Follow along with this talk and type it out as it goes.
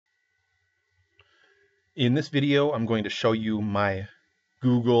In this video, I'm going to show you my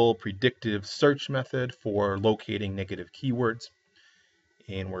Google Predictive Search Method for locating negative keywords.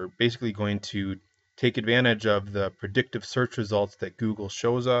 And we're basically going to take advantage of the predictive search results that Google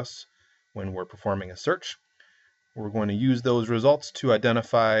shows us when we're performing a search. We're going to use those results to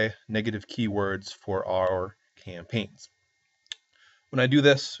identify negative keywords for our campaigns. When I do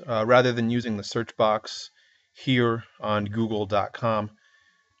this, rather than using the search box here on google.com,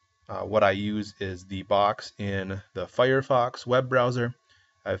 what I use is the box in the Firefox web browser.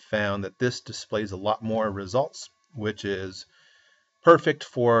 I've found that this displays a lot more results, which is perfect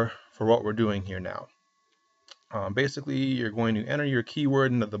for what we're doing here now. Basically, you're going to enter your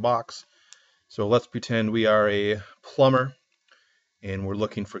keyword into the box. So let's pretend we are a plumber and we're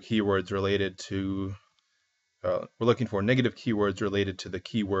looking for keywords related to, we're looking for negative keywords related to the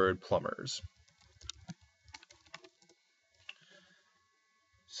keyword plumbers.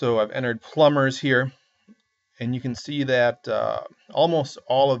 So I've entered plumbers here, and you can see that almost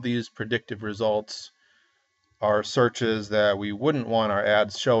all of these predictive results are searches that we wouldn't want our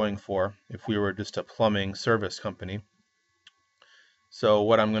ads showing for if we were just a plumbing service company. So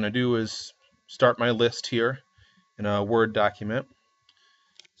what I'm going to do is start my list here in a Word document.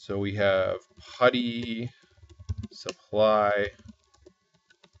 So we have putty, supply,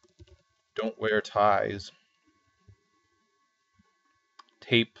 don't wear ties,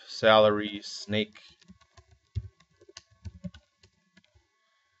 tape, salary, snake.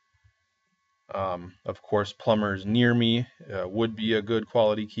 Of course, plumbers near me would be a good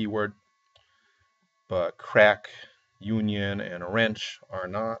quality keyword, but crack, union, and wrench are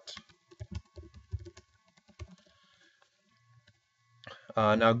not.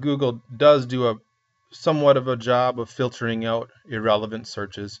 Now, Google does do a somewhat of a job of filtering out irrelevant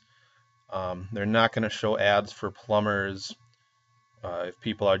searches. They're not going to show ads for plumbers if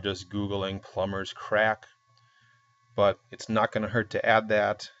people are just Googling plumbers crack, but it's not going to hurt to add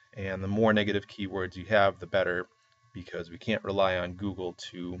that, and the more negative keywords you have, the better, because we can't rely on Google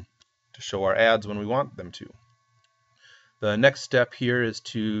to show our ads when we want them to. The next step here is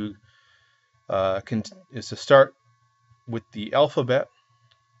to start with the alphabet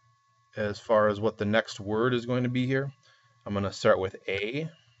as far as what the next word is going to be here. I'm going to start with A.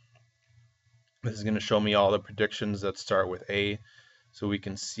 This is going to show me all the predictions that start with A. So we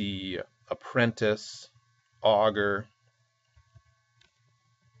can see apprentice, auger.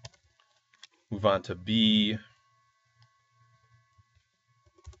 Move on to B.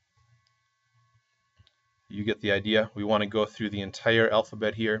 You get the idea. We want to go through the entire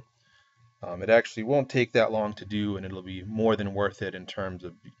alphabet here. It actually won't take that long to do, and it'll be more than worth it in terms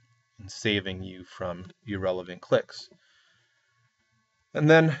of saving you from irrelevant clicks. And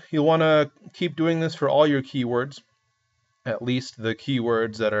then you'll want to keep doing this for all your keywords, at least the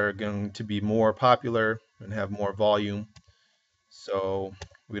keywords that are going to be more popular and have more volume. So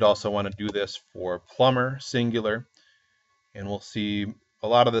we'd also want to do this for plumber, singular, and we'll see a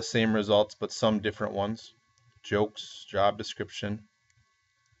lot of the same results, but some different ones. Jokes, job description.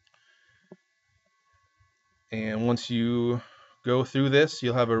 And once you go through this,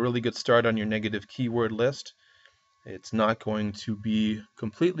 you'll have a really good start on your negative keyword list. It's not going to be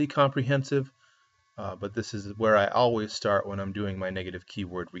completely comprehensive, but this is where I always start when I'm doing my negative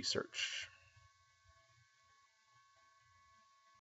keyword research.